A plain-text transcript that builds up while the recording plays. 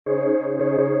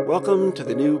Welcome to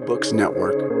the New Books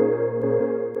Network.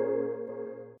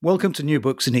 Welcome to New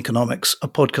Books in Economics, a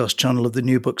podcast channel of the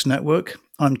New Books Network.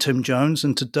 I'm Tim Jones,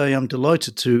 and today I'm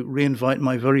delighted to reinvite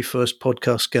my very first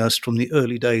podcast guest from the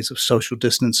early days of social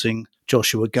distancing,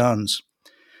 Joshua Gans.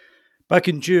 Back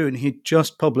in June, he'd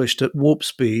just published at Warp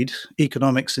Speed,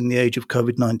 Economics in the Age of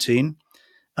COVID-19,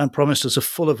 and promised us a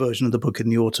fuller version of the book in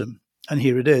the autumn. And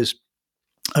here it is,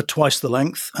 at twice the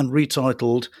length and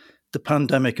retitled The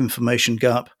Pandemic Information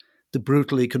Gap, The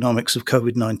Brutal Economics of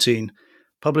COVID-19,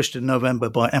 published in November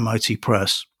by MIT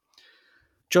Press.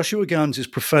 Joshua Gans is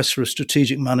Professor of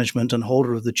Strategic Management and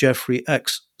holder of the Jeffrey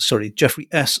S.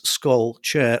 Skoll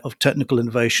Chair of Technical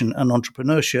Innovation and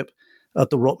Entrepreneurship at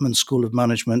the Rotman School of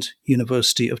Management,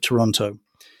 University of Toronto.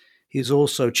 He is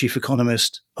also Chief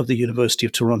Economist of the University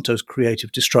of Toronto's Creative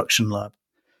Destruction Lab.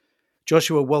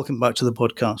 Joshua, welcome back to the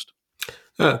podcast.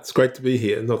 It's great to be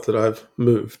here, not that I've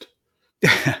moved.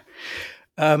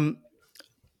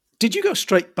 Did you go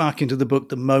straight back into the book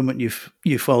the moment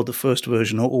you filed the first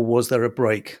version, or was there a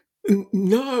break?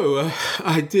 No,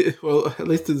 I did. Well, at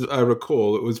least as I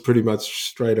recall, it was pretty much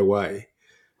straight away.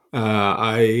 We'd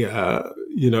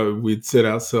set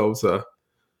ourselves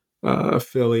a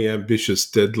fairly ambitious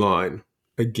deadline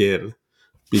again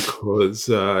because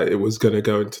it was going to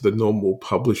go into the normal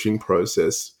publishing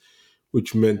process,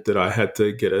 which meant that I had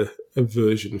to get a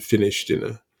version finished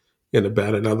in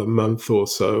about another month or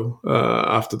so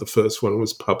after the first one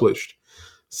was published.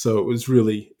 So it was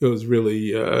really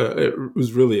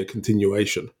a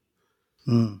continuation.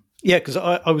 Mm. Yeah, because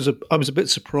I was a bit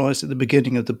surprised at the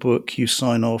beginning of the book. You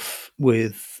sign off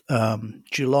with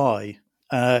July,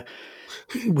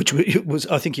 which was,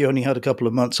 I think you only had a couple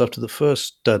of months after the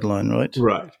first deadline, right?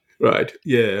 Right.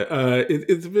 Yeah,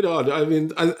 it's a bit odd. I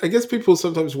mean, I guess people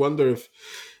sometimes wonder if,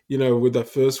 with that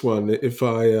first one, if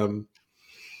I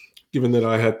given that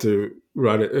I had to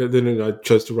write it, then I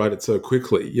chose to write it so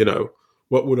quickly,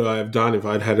 what would I have done if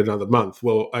I'd had another month?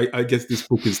 Well, I guess this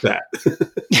book is that.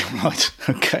 Right.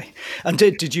 Okay. And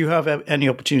did you have any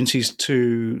opportunities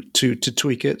to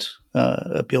tweak it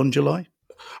beyond July?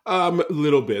 A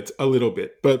little bit,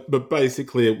 but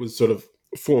basically it was sort of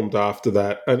formed after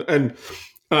that, and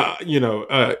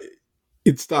I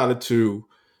started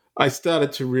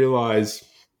to realize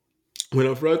when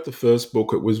I wrote the first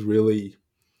book, it was really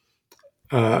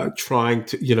trying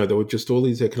to, there were just all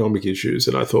these economic issues,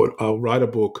 and I thought I'll write a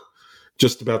book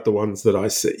just about the ones that I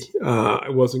see. I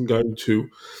wasn't going to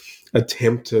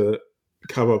attempt to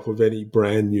come up with any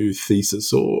brand new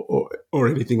thesis or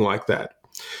anything like that.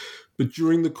 But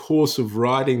during the course of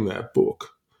writing that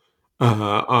book,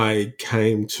 I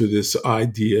came to this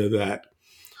idea that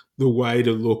the way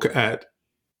to look at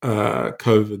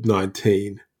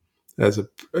COVID-19 as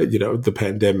the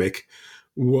pandemic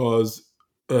was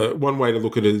one way to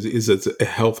look at it is it's a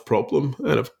health problem,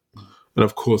 and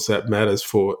of course that matters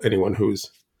for anyone who's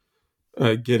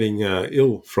getting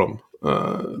ill from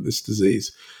this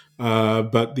disease.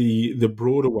 But the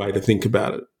broader way to think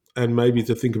about it, and maybe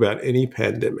to think about any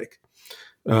pandemic,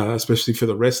 especially for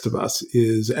the rest of us,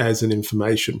 is as an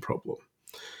information problem.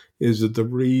 Is that the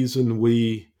reason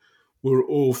we were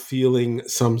all feeling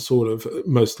some sort of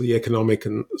mostly economic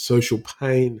and social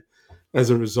pain as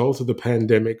a result of the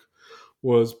pandemic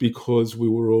was because we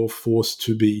were all forced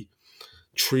to be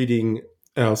treating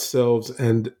ourselves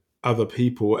and other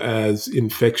people as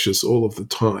infectious all of the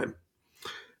time.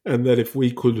 And that if we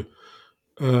could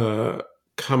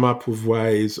come up with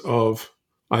ways of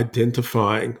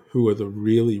identifying who are the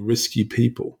really risky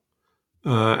people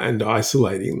and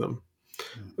isolating them,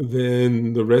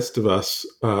 then the rest of us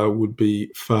would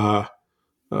be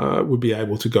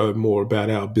able to go more about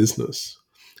our business.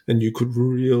 And you could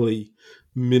really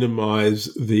minimize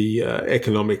the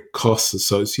economic costs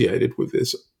associated with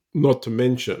this, not to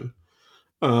mention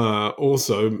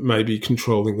also maybe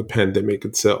controlling the pandemic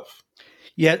itself.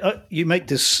 Yeah, you make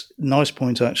this nice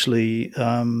point, actually,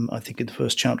 I think in the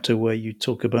first chapter where you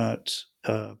talk about,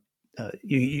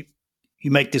 you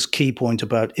make this key point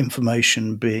about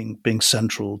information being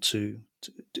central to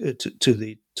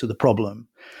the problem.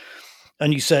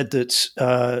 And you said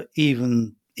that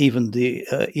even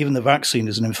the vaccine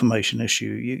is an information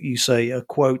issue. You say,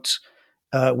 quote,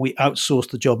 we outsource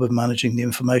the job of managing the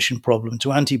information problem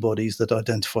to antibodies that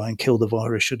identify and kill the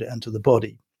virus should it enter the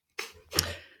body.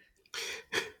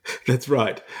 That's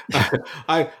right.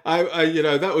 That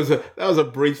was a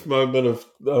brief moment of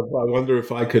I wonder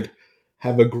if I could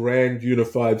have a grand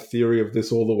unified theory of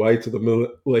this all the way to the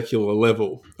molecular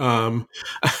level. And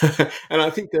I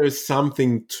think there is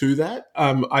something to that.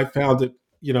 I found it,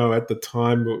 at the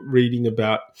time reading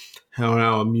about how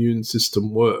our immune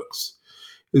system works,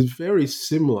 is very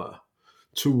similar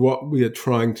to what we are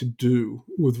trying to do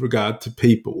with regard to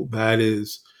people. That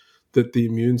is, that the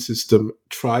immune system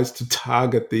tries to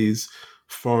target these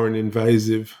foreign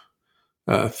invasive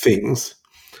things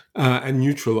and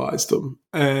neutralize them,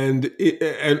 and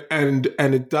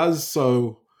it does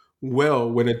so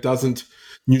well when it doesn't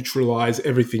neutralize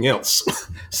everything else.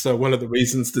 So one of the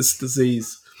reasons this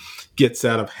disease gets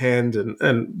out of hand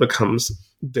and becomes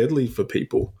deadly for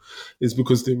people is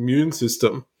because the immune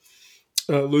system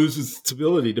loses its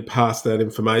ability to pass that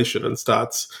information and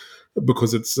starts,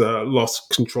 because it's lost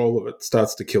control of it,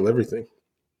 starts to kill everything.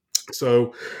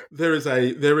 So there is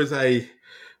a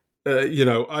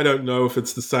I don't know if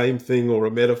it's the same thing or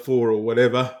a metaphor or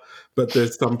whatever, but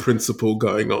there's some principle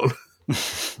going on.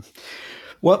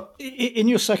 Well, in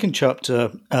your second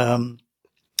chapter,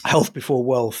 Health Before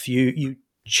Wealth, you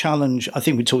challenge, I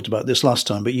think we talked about this last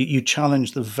time, but you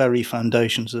challenge the very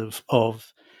foundations of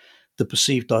the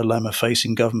perceived dilemma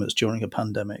facing governments during a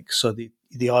pandemic. So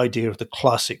the idea of the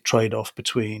classic trade-off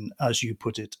between, as you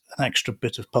put it, an extra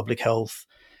bit of public health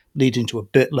leading to a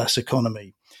bit less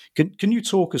economy. Can you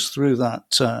talk us through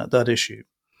that issue?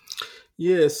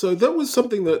 Yeah, so that was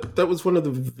something that was one of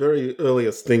the very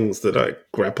earliest things that I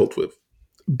grappled with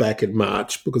back in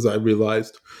March, because I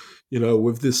realized,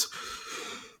 with this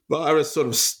virus sort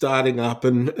of starting up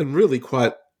and really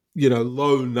quite,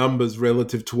 low numbers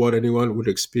relative to what anyone would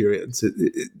experience,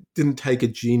 it didn't take a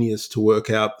genius to work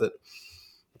out that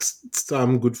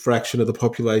some good fraction of the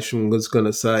population was going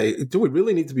to say, do we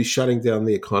really need to be shutting down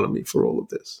the economy for all of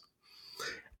this?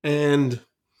 And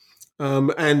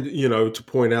to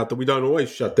point out that we don't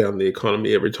always shut down the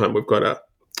economy every time we've got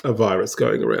a virus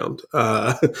going around.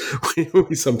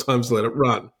 We sometimes let it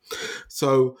run.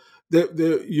 So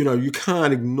you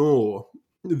can't ignore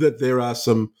that there are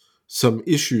some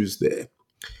issues there.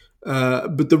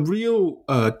 But the real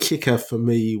kicker for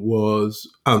me was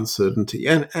uncertainty,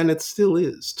 and it still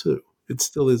is too. It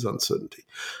still is uncertainty.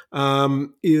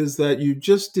 Is that you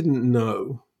just didn't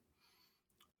know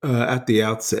at the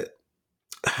outset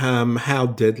how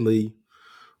deadly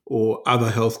or other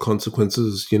health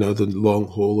consequences, the long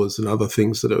haulers and other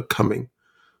things that are coming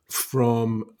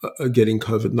from getting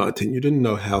COVID-19. You didn't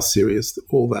know how serious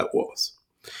all that was.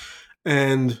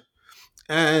 And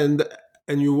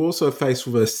you were also faced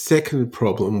with a second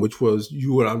problem, which was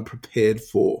you were unprepared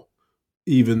for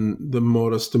even the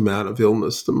modest amount of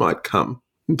illness that might come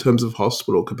in terms of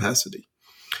hospital capacity.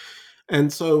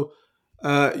 And so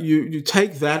you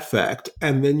take that fact,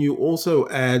 and then you also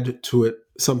add to it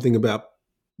something about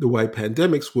the way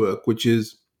pandemics work, which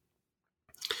is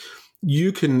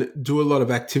you can do a lot of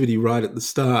activity right at the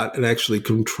start and actually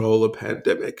control a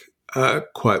pandemic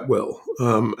quite well.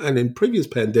 And in previous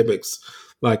pandemics,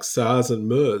 like SARS and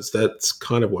MERS, that's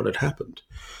kind of what had happened.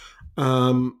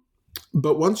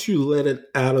 But once you let it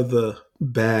out of the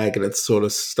bag and it sort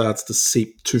of starts to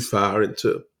seep too far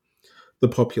into the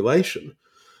population,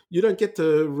 you don't get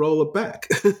to roll it back.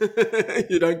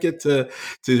 You don't get to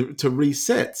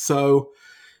reset. So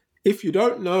if you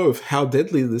don't know of how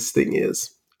deadly this thing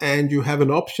is, and you have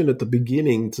an option at the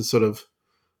beginning to sort of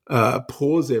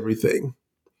pause everything,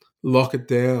 lock it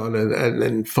down,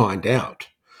 and find out,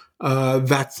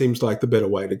 that seems like the better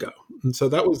way to go. And so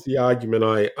that was the argument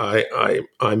I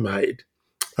made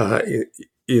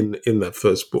in that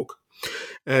first book,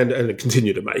 and I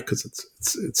continue to make, because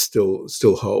it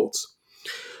still holds.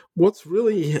 What's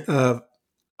really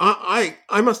I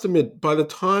must admit, by the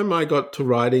time I got to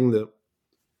writing the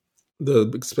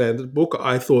expanded book,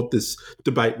 I thought this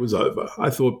debate was over. I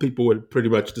thought people had pretty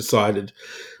much decided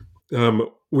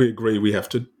we agree we have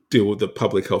to deal with the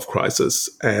public health crisis,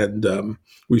 and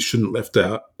we shouldn't lift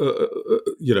our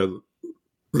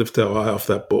eye off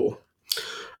that ball.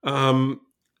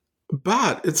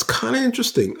 But it's kind of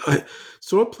interesting. I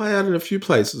saw it play out in a few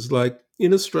places, like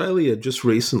in Australia just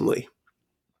recently.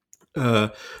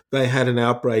 They had an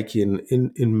outbreak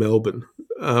in Melbourne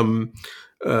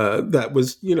that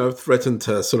was, threatened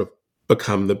to sort of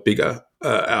become the bigger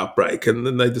outbreak. And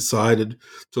then they decided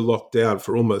to lock down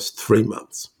for almost 3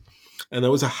 months. And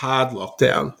there was a hard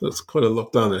lockdown. It was quite a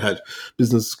lockdown that had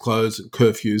businesses closed and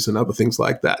curfews and other things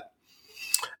like that.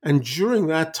 And during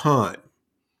that time,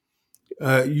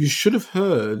 you should have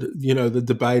heard, the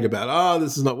debate about,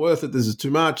 this is not worth it, this is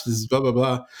too much, this is blah, blah,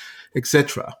 blah,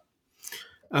 etc.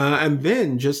 And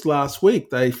then just last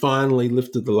week, they finally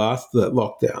lifted the last of that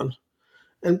lockdown.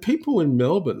 And people in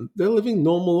Melbourne, they're living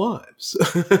normal lives.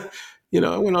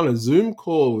 I went on a Zoom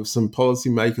call with some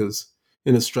policymakers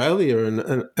in Australia,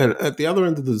 and at the other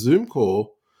end of the Zoom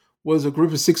call was a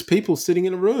group of 6 people sitting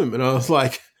in a room. And I was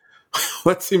like,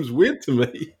 that seems weird to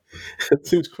me. It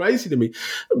seems crazy to me.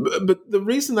 But the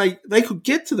reason they could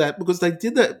get to that, because they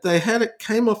did that,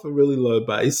 came off a really low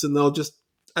base, and they were just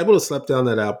able to slap down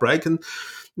that outbreak. And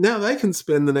now they can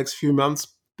spend the next few months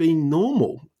being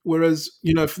normal. Whereas,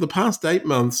 for the past 8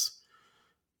 months,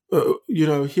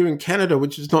 here in Canada,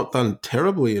 which has not done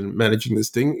terribly in managing this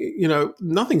thing,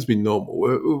 nothing's been normal.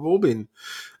 We've all been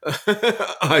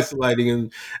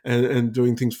isolating and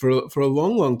doing things for a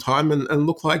long, long time, and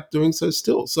look like doing so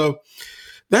still. So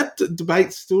that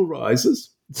debate still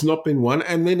rises. It's not been won.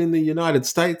 And then in the United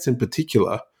States in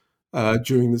particular,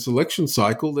 during this election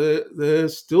cycle, they're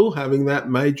still having that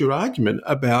major argument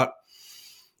about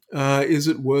is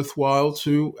it worthwhile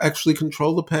to actually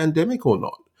control the pandemic or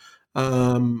not?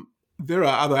 There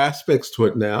are other aspects to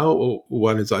it now.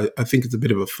 One is I think it's a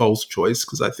bit of a false choice,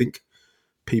 because I think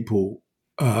people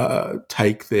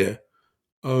take their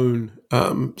own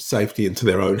safety into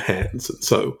their own hands. And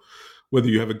so whether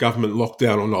you have a government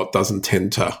lockdown or not doesn't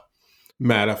tend to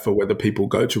matter for whether people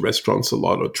go to restaurants a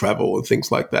lot or travel or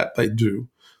things like that. They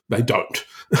don't.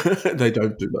 They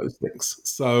don't do those things.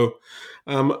 So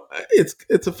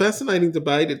it's a fascinating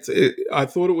debate. I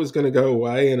thought it was going to go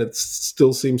away, and it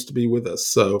still seems to be with us.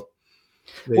 So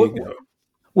there you go.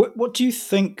 What do you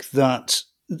think that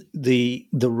the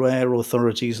rare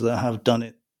authorities that have done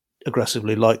it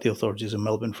aggressively, like the authorities in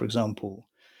Melbourne, for example,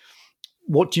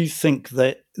 what do you think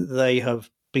that they have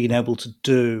been able to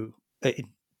do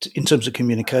in terms of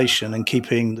communication and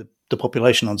keeping the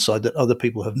population on side that other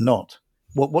people have not?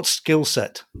 What skill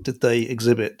set did they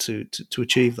exhibit to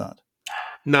achieve that?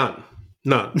 None.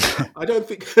 I don't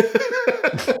think.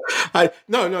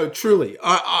 No. Truly,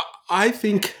 I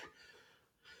think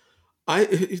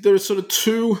there are sort of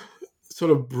two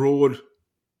sort of broad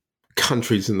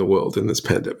countries in the world in this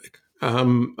pandemic.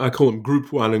 I call them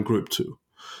Group 1 and Group 2.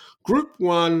 Group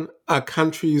 1 are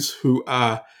countries who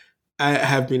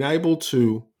have been able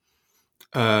to,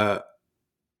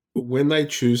 when they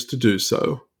choose to do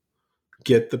so,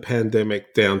 get the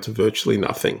pandemic down to virtually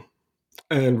nothing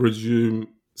and resume,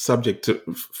 subject to,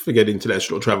 forget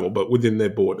international travel, but within their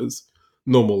borders,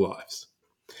 normal lives.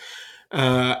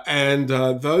 And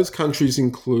those countries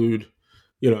include,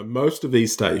 most of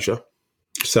East Asia,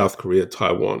 South Korea,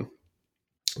 Taiwan,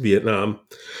 Vietnam.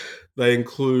 They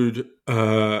include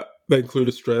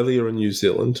Australia and New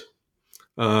Zealand,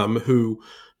 who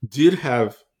did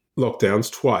have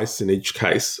lockdowns twice in each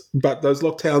case, but those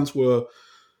lockdowns were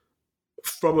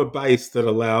from a base that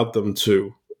allowed them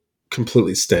to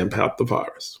completely stamp out the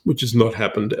virus, which has not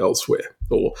happened elsewhere.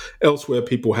 Or elsewhere,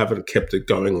 people haven't kept it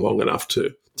going long enough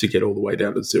to get all the way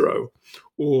down to zero,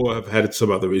 or have had some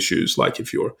other issues, like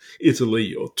if you're Italy,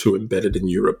 you're too embedded in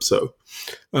Europe. So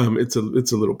it's a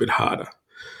little bit harder.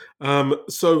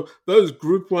 So those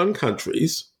Group 1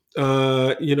 countries,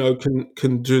 can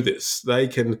do this. They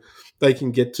can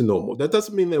get to normal. That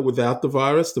doesn't mean they're without the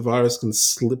virus. The virus can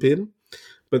slip in,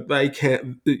 but they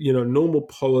can, normal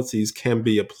policies can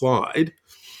be applied,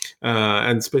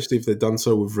 and especially if they're done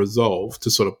so with resolve,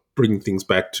 to sort of bring things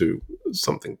back to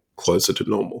something closer to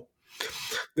normal.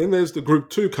 Then there's the Group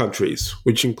 2 countries,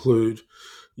 which include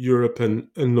Europe and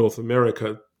North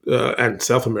America, and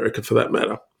South America for that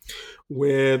matter,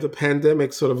 where the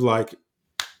pandemic sort of like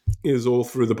is all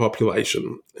through the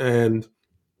population, and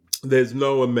there's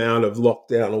no amount of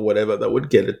lockdown or whatever that would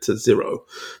get it to zero,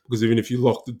 because even if you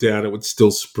locked it down, it would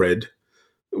still spread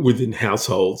within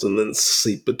households and then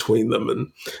seep between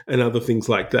them and other things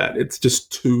like that. It's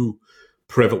just too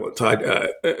prevalent,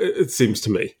 it seems to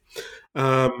me.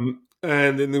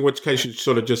 And in which case you're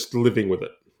sort of just living with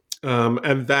it.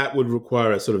 And that would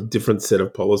require a sort of different set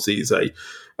of policies,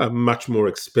 a much more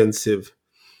expensive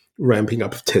ramping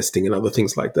up of testing and other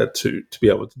things like that to be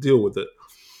able to deal with it.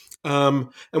 And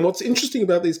what's interesting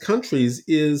about these countries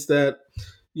is that,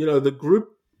 the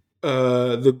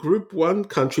Group 1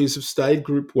 countries have stayed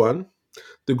Group 1.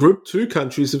 The Group 2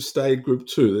 countries have stayed Group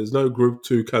 2. There's no Group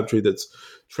 2 country that's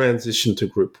transitioned to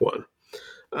Group 1.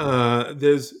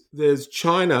 There's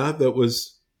China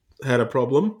that had a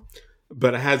problem,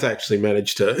 but it has actually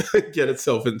managed to get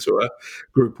itself into a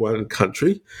Group 1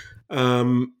 country.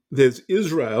 There's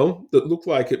Israel that looked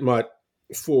like it might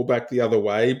fall back the other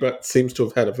way, but seems to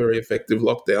have had a very effective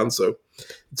lockdown, so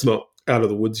it's not out of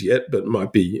the woods yet, but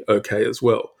might be okay as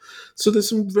well. So there's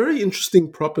some very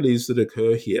interesting properties that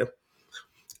occur here,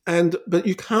 but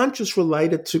you can't just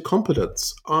relate it to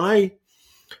competence. I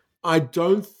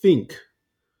don't think,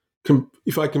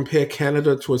 if I compare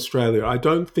Canada to Australia, I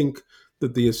don't think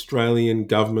that the Australian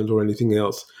government or anything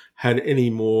else had any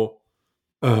more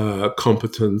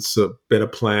competence, a better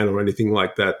plan or anything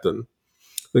like that than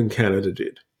Canada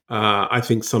did. I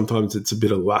think sometimes it's a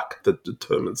bit of luck that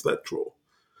determines that draw.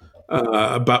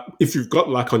 But if you've got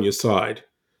luck on your side,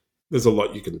 there's a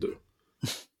lot you can do.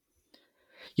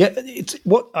 Yeah, it's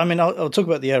what I mean. I'll talk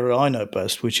about the area I know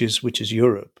best, which is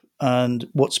Europe, and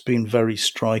what's been very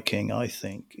striking, I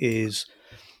think, is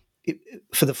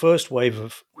for the first wave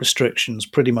of restrictions,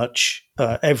 pretty much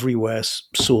everywhere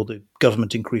saw the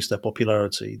government increase their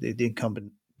popularity. The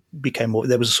incumbent became more.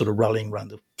 There was a sort of rallying around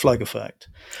the flag effect.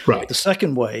 Right. The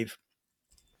second wave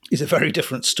is a very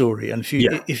different story, and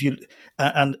in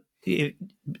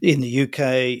the UK,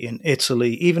 in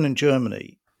Italy, even in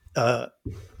Germany,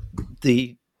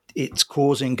 it's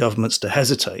causing governments to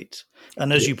hesitate.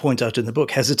 And as you point out in the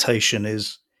book, hesitation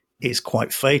is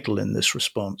quite fatal in this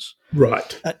response.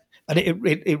 Right. And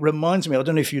it reminds me, I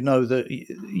don't know if you know the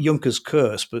Juncker's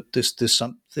curse, but this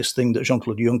thing that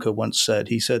Jean-Claude Juncker once said.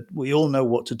 He said, "We all know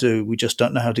what to do. We just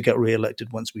don't know how to get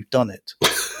re-elected once we've done it."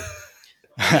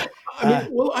 I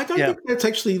don't think that's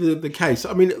actually the case.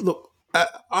 I mean, look,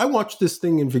 I watched this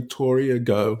thing in Victoria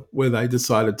go where they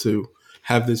decided to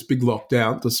have this big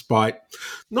lockdown despite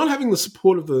not having the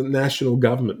support of the national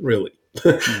government, really,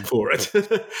 for it.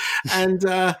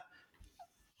 And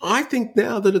I think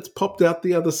now that it's popped out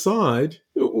the other side,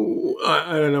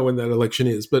 I don't know when that election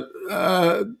is, but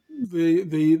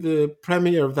the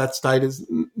premier of that state is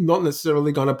not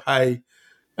necessarily going to pay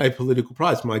a political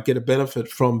price, might get a benefit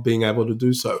from being able to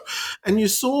do so. And you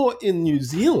saw in New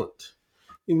Zealand,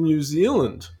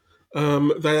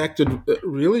 they acted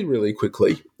really, really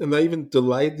quickly, and they even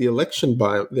delayed their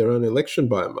own election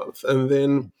by a month. And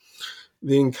then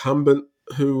the incumbent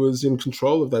who was in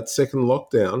control of that second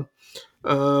lockdown,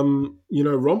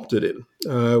 romped it in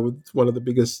with one of the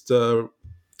biggest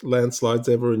landslides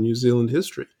ever in New Zealand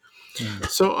history. Mm.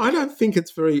 So I don't think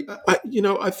it's very,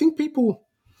 I think people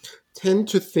tend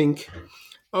to think,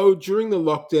 during the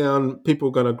lockdown, people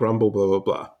are going to grumble, blah, blah,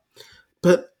 blah.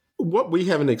 But what we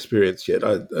haven't experienced yet,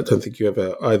 I don't think you have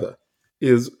either,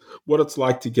 is what it's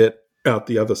like to get out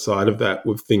the other side of that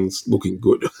with things looking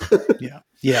good. Yeah.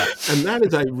 And that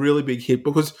is a really big hit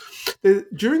because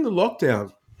during the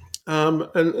lockdown,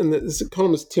 and this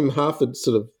economist Tim Harford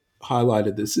sort of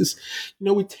highlighted this, is,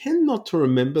 we tend not to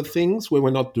remember things where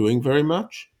we're not doing very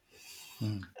much.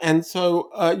 Mm. And so,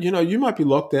 you might be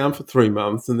locked down for 3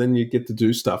 months and then you get to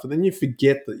do stuff and then you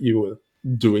forget that you were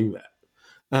doing that.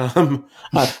 I don't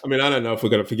know if we're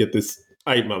going to forget this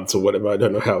 8 months or whatever. I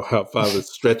don't know how far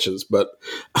this stretches, but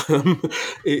there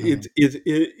is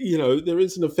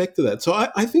an effect to that. So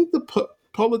I think the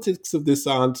politics of this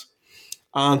aren't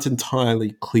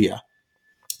entirely clear.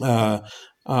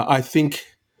 I think,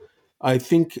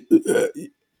 and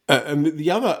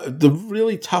the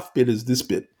really tough bit is this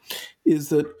bit, is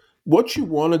that what you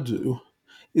want to do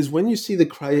is when you see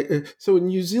so when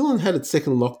New Zealand had its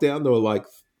second lockdown, there were like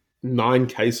 9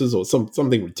 cases or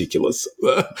something ridiculous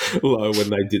low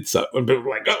when they did so. And people were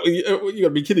like, you got to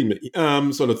be kidding me,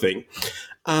 sort of thing.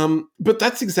 But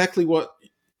that's exactly what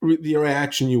the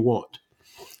reaction you want,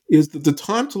 is that the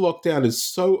time to lock down is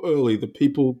so early that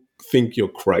people think you're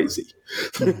crazy.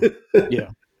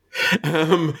 Yeah.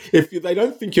 If they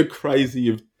don't think you're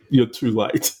crazy, you're too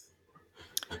late.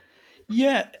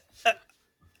 Yeah.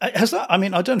 Has that? I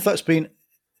mean, I don't know if that's been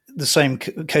the same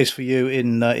case for you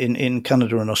in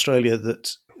Canada and Australia.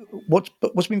 That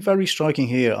what's been very striking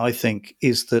here, I think,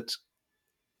 is that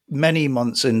many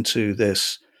months into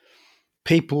this,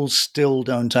 people still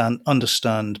don't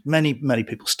understand. Many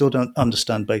people still don't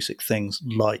understand basic things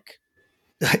like,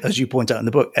 as you point out in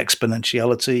the book,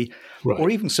 exponentiality, right, or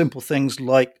even simple things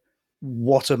like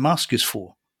what a mask is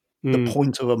for, the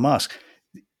point of a mask.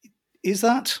 Is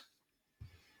that?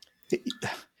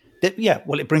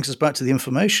 Well, it brings us back to the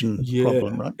information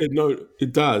problem, right?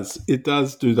 It does. It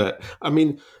does do that. I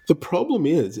mean, the problem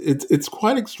is it's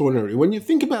quite extraordinary. When you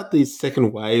think about these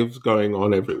second waves going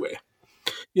on everywhere,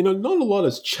 not a lot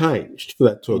has changed for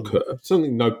that to occur.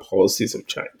 Certainly no policies have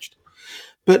changed.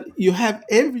 But you have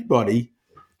everybody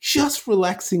just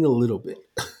relaxing a little bit.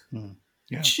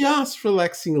 Just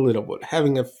relaxing a little bit,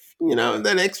 having that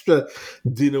extra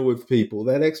dinner with people,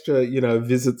 that extra,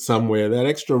 visit somewhere, that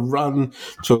extra run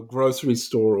to a grocery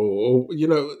store or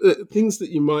things that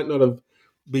you might not have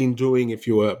been doing if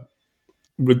you were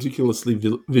ridiculously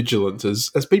vigilant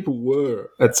as people were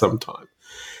at some time.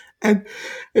 And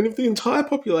if the entire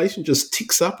population just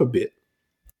ticks up a bit,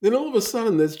 then all of a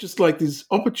sudden there's just like these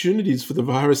opportunities for the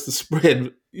virus to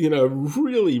spread,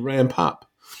 really ramp up.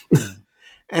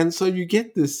 And so you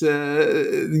get this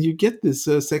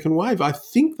second wave. I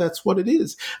think that's what it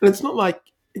is. And it's not like,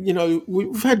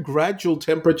 we've had gradual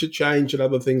temperature change and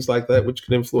other things like that, which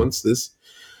can influence this.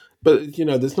 But,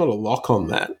 there's not a lock on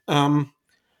that.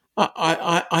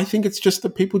 I think it's just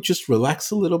that people just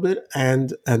relax a little bit,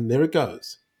 and there it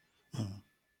goes.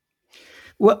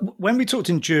 Well, when we talked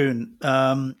in June,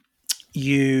 I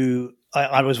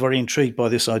was very intrigued by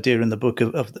this idea in the book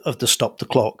of the stop the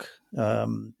clock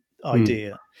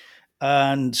idea.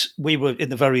 And we were in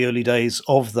the very early days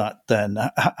of that then.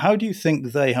 How do you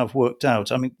think they have worked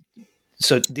out? I mean,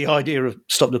 so the idea of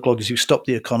stop the clock is you stop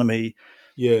the economy,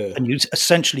 and you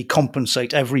essentially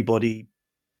compensate everybody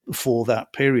for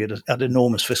that period at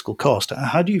enormous fiscal cost.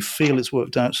 How do you feel it's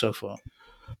worked out so far?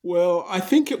 Well, I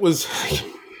think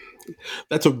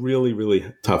that's a really,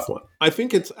 really tough one. I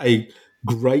think it's a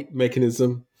great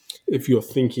mechanism if you're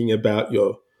thinking about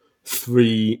your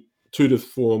 2 to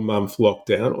 4 month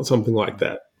lockdown or something like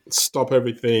that. Stop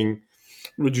everything,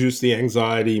 reduce the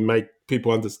anxiety, make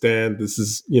people understand this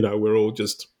is, we're all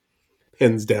just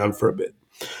pens down for a bit.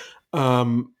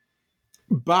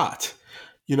 But,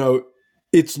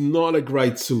 it's not a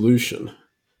great solution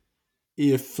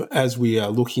if, as we are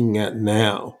looking at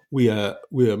now, we are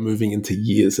moving into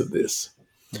years of this.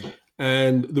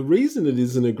 And the reason it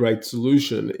isn't a great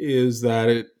solution is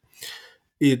that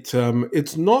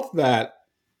it's not that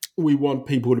we want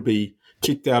people to be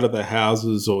kicked out of their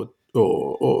houses or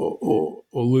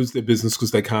lose their business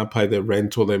because they can't pay their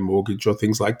rent or their mortgage or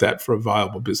things like that for a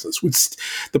viable business.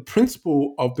 The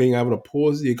principle of being able to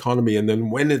pause the economy and then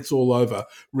when it's all over,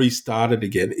 restart it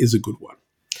again is a good one.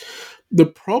 The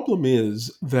problem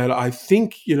is that I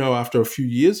think, after a few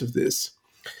years of this,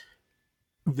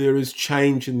 there is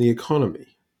change in the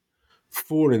economy.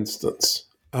 For instance,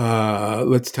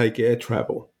 let's take air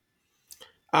travel.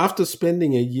 After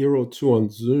spending a year or two on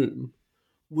Zoom,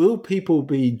 will people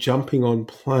be jumping on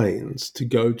planes to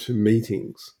go to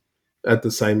meetings at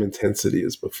the same intensity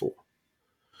as before?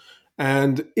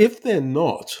 And if they're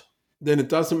not, then it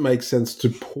doesn't make sense to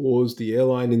pause the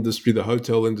airline industry, the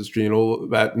hotel industry, and all of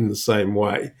that in the same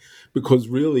way, because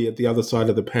really at the other side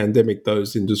of the pandemic,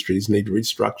 those industries need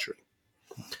restructuring.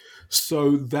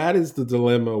 So that is the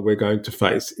dilemma we're going to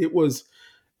face. It was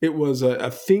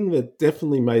a thing that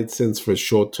definitely made sense for a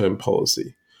short-term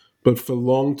policy. But for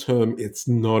long-term, it's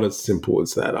not as simple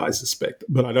as that, I suspect.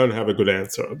 But I don't have a good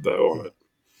answer, though, on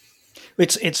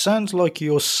it. It sounds like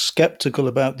you're skeptical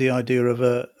about the idea of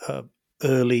a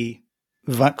early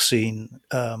vaccine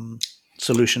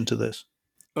solution to this.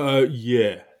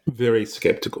 Yeah, very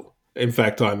skeptical. In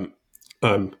fact, I'm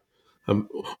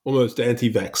almost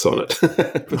anti-vax on it,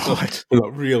 but right.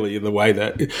 not really in the way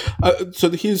that. So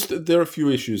there are a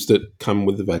few issues that come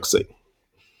with the vaccine.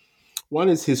 One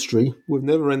is history. We've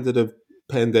never ended a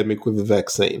pandemic with a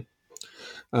vaccine,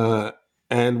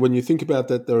 and when you think about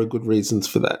that, there are good reasons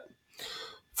for that.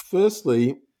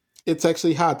 Firstly, it's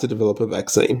actually hard to develop a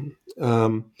vaccine.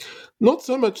 Not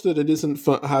so much that it isn't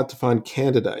hard to find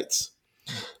candidates,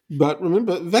 but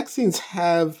remember, vaccines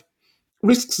have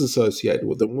risks associated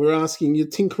with them. We're asking you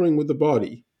tinkering with the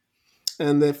body,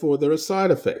 and therefore there are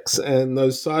side effects, and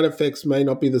those side effects may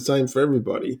not be the same for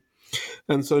everybody.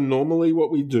 And so normally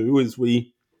what we do is with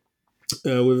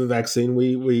a vaccine,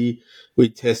 we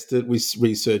test it, we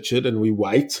research it, and we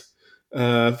wait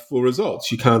for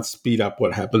results. You can't speed up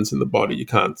what happens in the body. You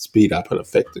can't speed up an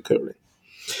effect occurring.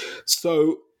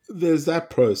 So there's that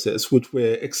process, which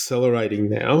we're accelerating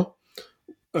now.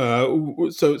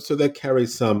 So that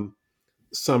carries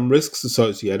some risks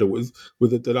associated with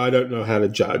it that I don't know how to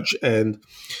judge. And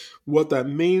what that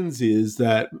means is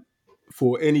that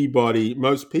for anybody,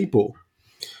 most people,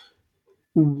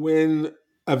 when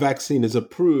a vaccine is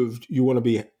approved, you want to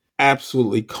be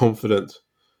absolutely confident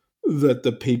that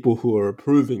the people who are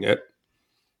approving it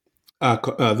are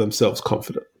themselves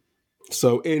confident.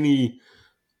 So any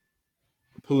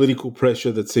political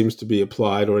pressure that seems to be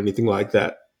applied or anything like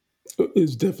that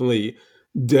is definitely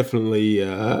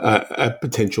a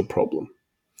potential problem.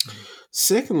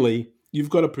 Secondly, you've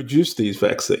got to produce these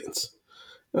vaccines.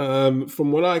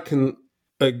 From what I can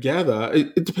gather,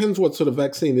 it depends what sort of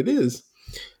vaccine it is.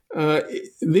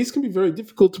 These can be very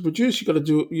difficult to produce. You've got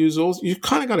to you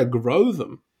kind of got to grow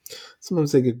them.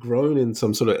 Sometimes they get grown in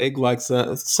some sort of egg-like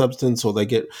substance, or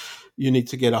you need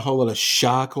to get a whole lot of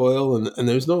shark oil, and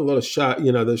there's not a lot of shark.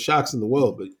 There's sharks in the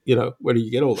world, but where do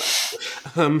you get all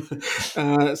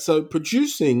that? So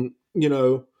producing,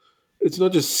 it's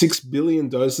not just 6 billion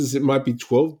doses; it might be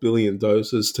 12 billion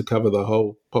doses to cover the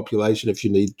whole population if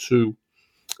you need 2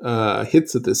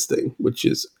 hits of this thing, which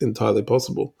is entirely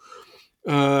possible.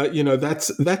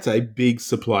 That's a big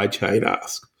supply chain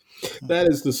ask. That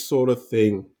is the sort of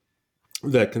thing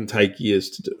that can take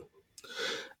years to do.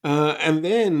 And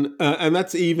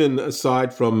that's even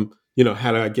aside from,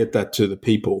 how do I get that to the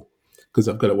people? because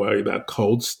I've got to worry about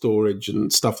cold storage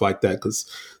and stuff like that, because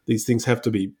these things have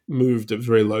to be moved at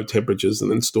very low temperatures and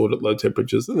then stored at low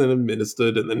temperatures and then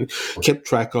administered and then kept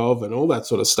track of and all that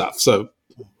sort of stuff. So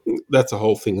that's a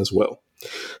whole thing as well.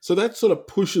 So that sort of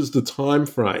pushes the time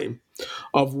frame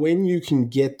of when you can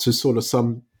get to sort of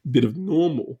some bit of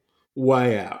normal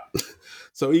way out.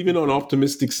 So even on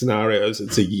optimistic scenarios,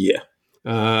 it's a year.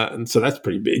 And so that's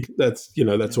pretty big. That's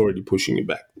already pushing you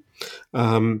back.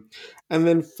 And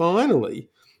then finally,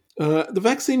 the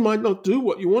vaccine might not do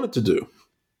what you want it to do.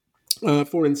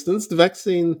 For instance, the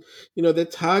vaccine, they're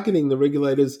targeting the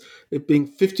regulators it being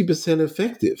 50%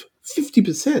 effective.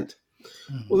 50%.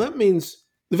 Well, that means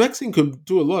the vaccine could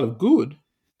do a lot of good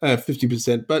at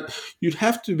 50%, but you'd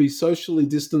have to be socially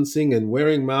distancing and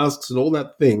wearing masks and all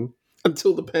that thing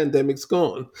until the pandemic's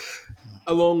gone,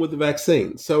 along with the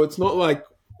vaccine. So it's not like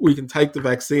we can take the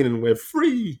vaccine and we're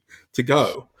free to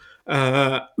go.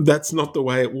 That's not the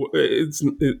way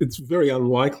it's very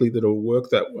unlikely that it'll work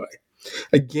that way.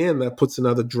 Again, that puts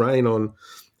another drain on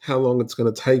how long it's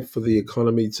going to take for the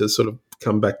economy to sort of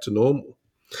come back to normal.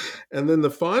 And then the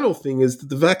final thing is that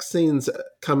the vaccines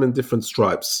come in different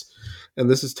stripes. And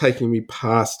this is taking me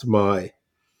past my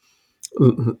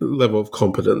level of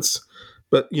competence.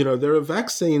 But, there are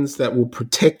vaccines that will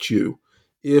protect you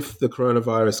if the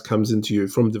coronavirus comes into you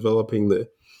from developing the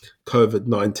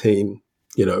COVID-19,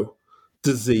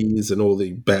 disease and all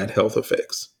the bad health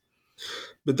effects.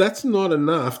 But that's not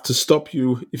enough to stop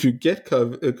you, if you get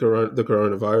the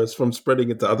coronavirus, from spreading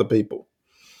it to other people.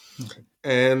 Okay.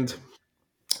 And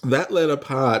that latter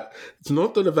part, it's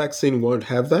not that a vaccine won't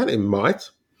have that, it might,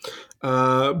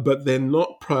 but they're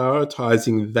not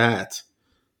prioritizing that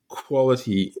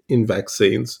quality in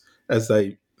vaccines as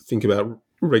they think about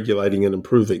regulating and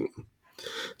improving.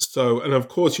 So, and of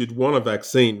course, you'd want a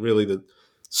vaccine really that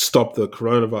stopped the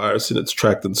coronavirus in its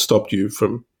track and stopped you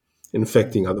from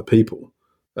infecting other people,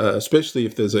 especially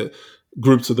if there's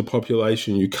groups of the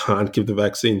population you can't give the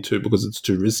vaccine to because it's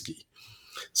too risky.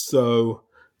 So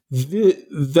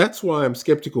that's why I'm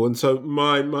skeptical. And so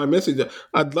my message,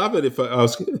 I'd love it if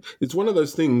it's one of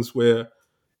those things where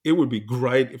it would be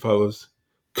great if I was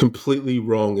completely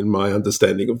wrong in my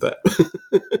understanding of that.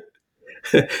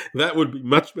 That would be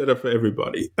much better for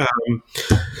everybody.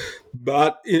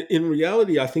 But in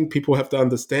reality, I think people have to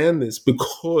understand this,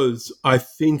 because I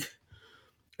think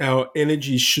our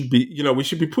energy should be, we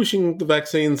should be pushing the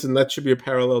vaccines, and that should be a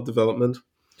parallel development.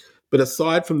 But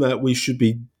aside from that, we should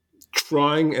be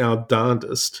trying our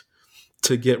darndest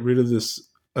to get rid of this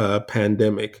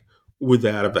pandemic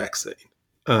without a vaccine.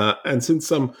 And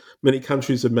since many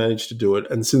countries have managed to do it,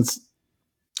 and since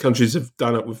countries have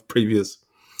done it with previous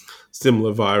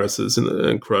similar viruses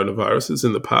and coronaviruses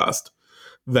in the past,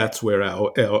 that's where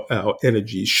our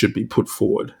energy should be put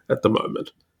forward at the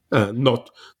moment. Not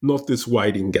this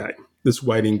waiting game. This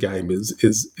waiting game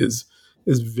is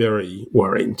very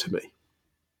worrying to me.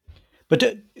 But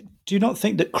do you not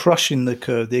think that crushing the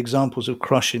curve, the examples of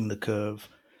crushing the curve,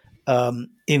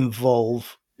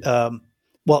 involve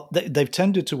they've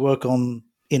tended to work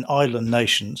in island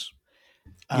nations,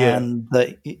 and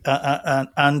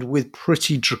and with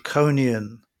pretty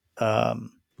draconian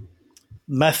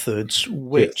methods,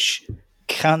 which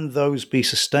can those be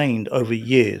sustained over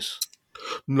years?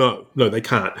 No, they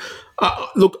can't.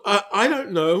 Look, I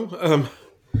don't know.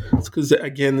 It's because,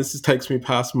 again, this takes me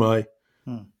past my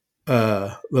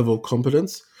level of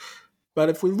competence. But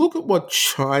if we look at what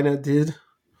China did,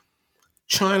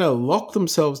 China locked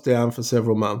themselves down for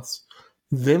several months.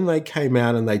 Then they came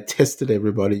out and they tested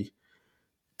everybody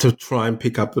to try and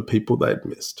pick up the people they'd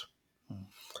missed.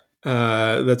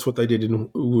 That's what they did in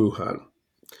Wuhan.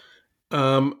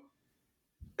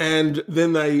 And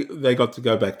then they got to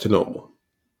go back to normal.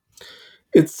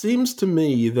 It seems to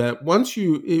me that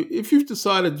if you've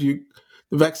decided the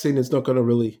vaccine is not going to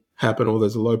really happen, or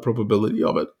there's a low probability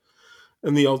of it,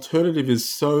 and the alternative is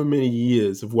so many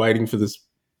years of waiting for this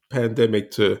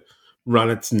pandemic to run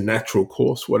its natural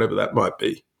course, whatever that might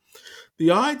be, the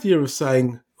idea of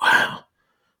saying, wow,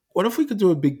 what if we could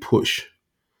do a big push?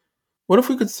 What if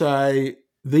we could say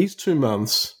these 2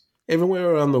 months, everywhere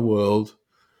around the world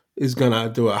is going to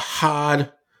do a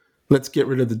hard, let's get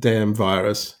rid of the damn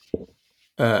virus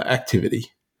activity,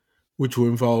 which will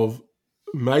involve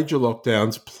major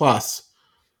lockdowns plus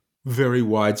very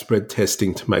widespread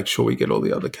testing to make sure we get all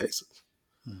the other cases.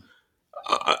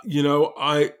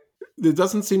 There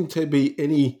doesn't seem to be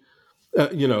any,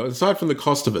 aside from the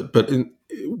cost of it, but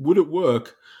would it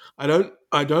work?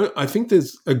 I think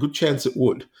there's a good chance it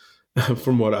would,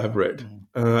 from what I've read.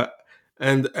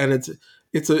 And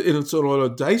it's an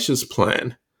audacious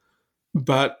plan,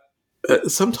 but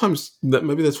sometimes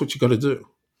maybe that's what you got to do.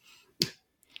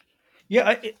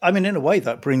 Yeah, I mean, in a way,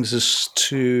 that brings us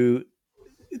towards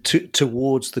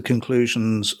the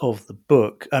conclusions of the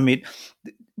book. I mean,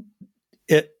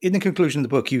 in the conclusion of the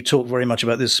book, you talk very much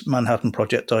about this Manhattan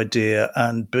Project idea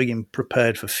and being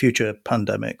prepared for future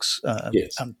pandemics,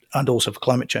 Yes. and also for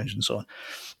climate change and so on.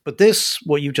 But this,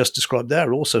 what you just described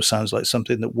there, also sounds like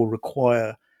something that will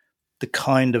require the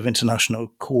kind of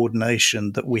international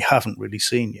coordination that we haven't really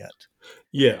seen yet.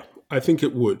 Yeah, I think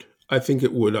it would. I think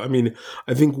it would. I mean,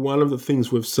 I think one of the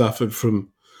things we've suffered from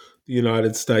the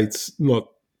United States not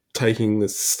taking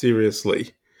this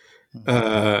seriously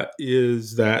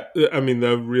is that, I mean,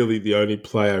 they're really the only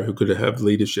player who could have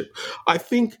leadership. I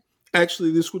think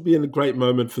actually this would be a great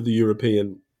moment for the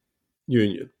European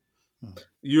Union. The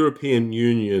European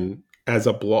Union as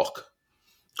a bloc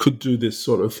could do this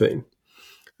sort of thing.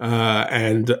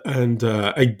 And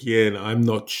again, I'm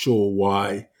not sure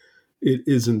why it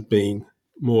isn't being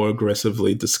more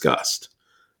aggressively discussed.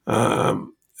 I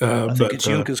think it's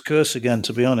Juncker's curse again,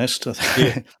 to be honest.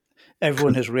 Yeah.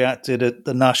 Everyone has reacted at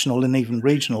the national and even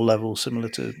regional level, similar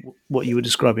to what you were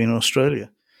describing in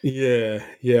Australia. Yeah,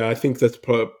 I think that's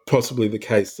possibly the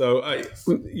case. So,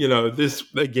 this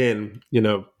again,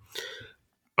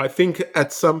 I think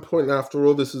at some point after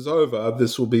all this is over,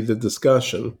 this will be the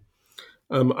discussion.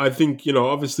 I think,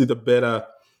 obviously the better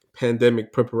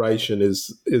pandemic preparation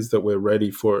is that we're ready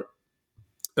for it,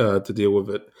 to deal with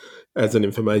it as an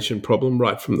information problem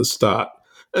right from the start.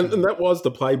 And that was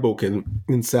the playbook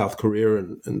in South Korea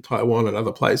and Taiwan and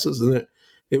other places, and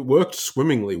it worked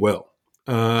swimmingly well.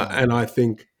 And I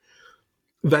think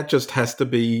that just has to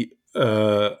be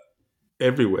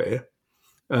everywhere.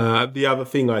 The other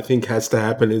thing I think has to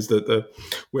happen is that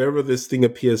wherever this thing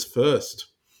appears first,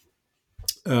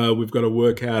 we've got to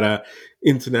work out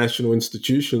international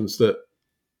institutions that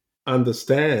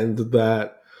understand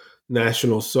that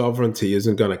national sovereignty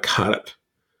isn't going to cut it.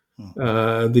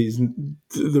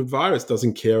 The virus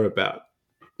doesn't care about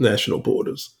national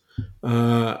borders,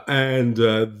 and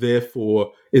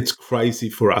therefore it's crazy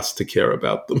for us to care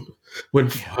about them when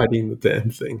fighting the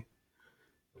damn thing.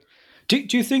 Do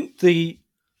you think the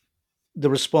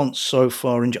response so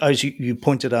far, as you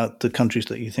pointed out, the countries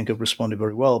that you think have responded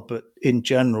very well, but in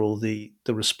general, the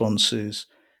responses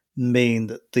mean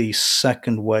that the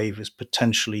second wave is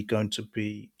potentially going to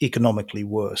be economically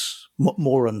worse,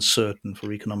 more uncertain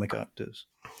for economic actors?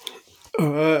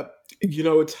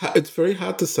 It's very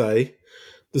hard to say.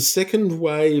 The second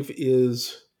wave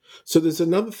is... So there's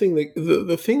another thing that...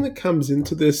 The thing that comes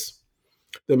into this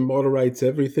that moderates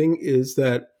everything is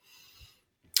that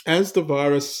as the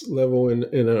virus level in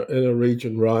a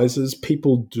region rises,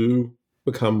 people do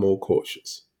become more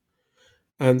cautious.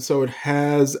 And so it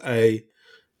has a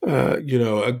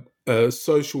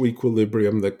social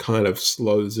equilibrium that kind of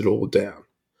slows it all down.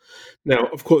 Now,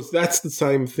 of course, that's the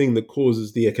same thing that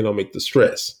causes the economic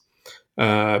distress,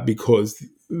 because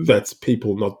that's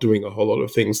people not doing a whole lot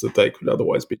of things that they could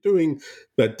otherwise be doing,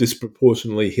 that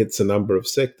disproportionately hits a number of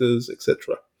sectors,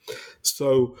 etc.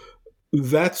 So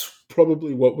that's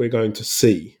probably what we're going to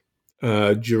see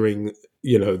during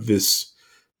this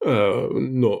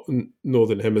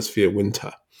northern hemisphere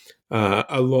winter.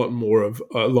 A lot more of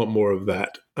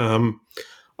that.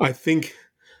 I think.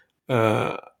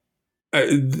 I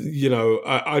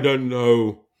don't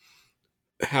know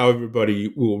how everybody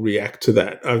will react to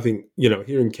that. I think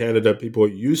here in Canada, people are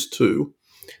used to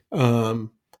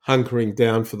hunkering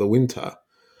down for the winter.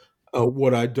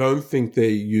 What I don't think they're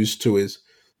used to is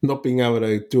not being able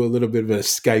to do a little bit of an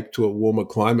escape to a warmer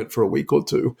climate for a week or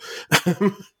two.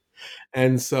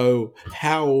 And so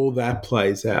how all that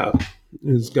plays out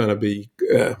is going to be,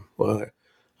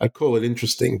 I'd call it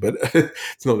interesting, but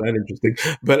it's not that interesting.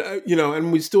 But,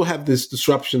 and we still have this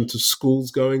disruption to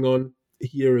schools going on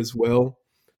here as well.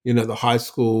 The high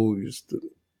school,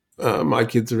 my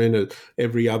kids are in it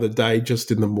every other day, just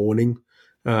in the morning.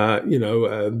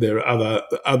 There are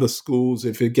other schools.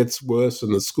 If it gets worse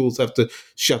and the schools have to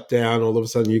shut down, all of a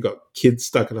sudden you've got kids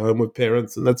stuck at home with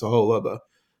parents, and that's a whole other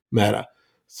matter.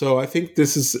 So I think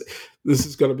this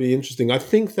is going to be interesting. I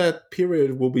think that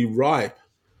period will be ripe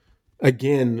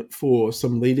again for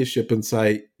some leadership and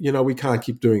say, we can't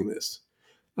keep doing this.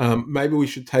 Maybe we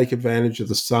should take advantage of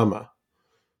the summer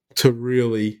to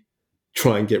really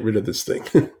try and get rid of this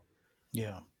thing.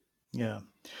 Yeah.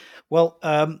 Well,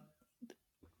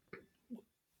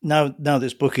 now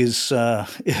this book is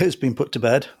has been put to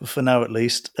bed for now, at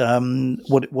least.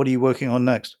 What are you working on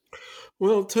next?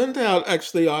 Well, it turned out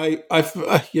actually,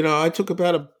 I took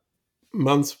about a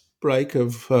month's break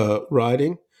of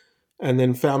writing, and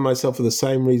then found myself for the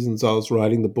same reasons I was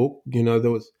writing the book. There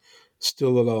was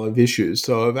still a lot of issues,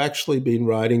 so I've actually been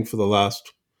writing for the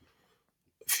last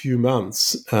few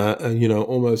months,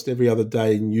 almost every other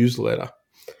day newsletter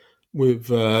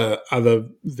with other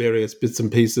various bits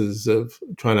and pieces of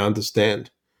trying to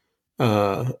understand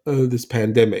this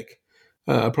pandemic.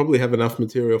 I probably have enough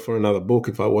material for another book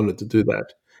if I wanted to do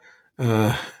that.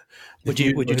 Would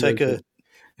you take a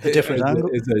different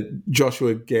angle? It's a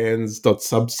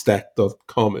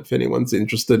joshuagans.substack.com if anyone's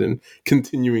interested in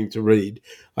continuing to read.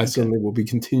 I certainly will be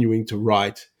continuing to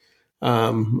write.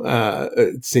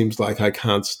 It seems like I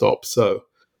can't stop, so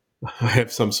I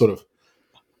have some sort of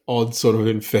odd sort of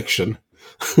infection.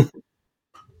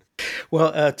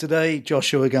 Well, today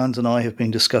Joshua Gans and I have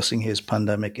been discussing his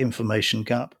Pandemic Information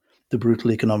Gap, The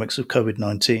Brutal Economics of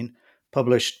COVID-19,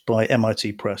 published by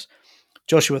MIT Press.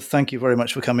 Joshua, thank you very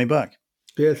much for coming back.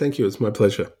 Yeah, thank you. It's my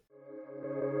pleasure.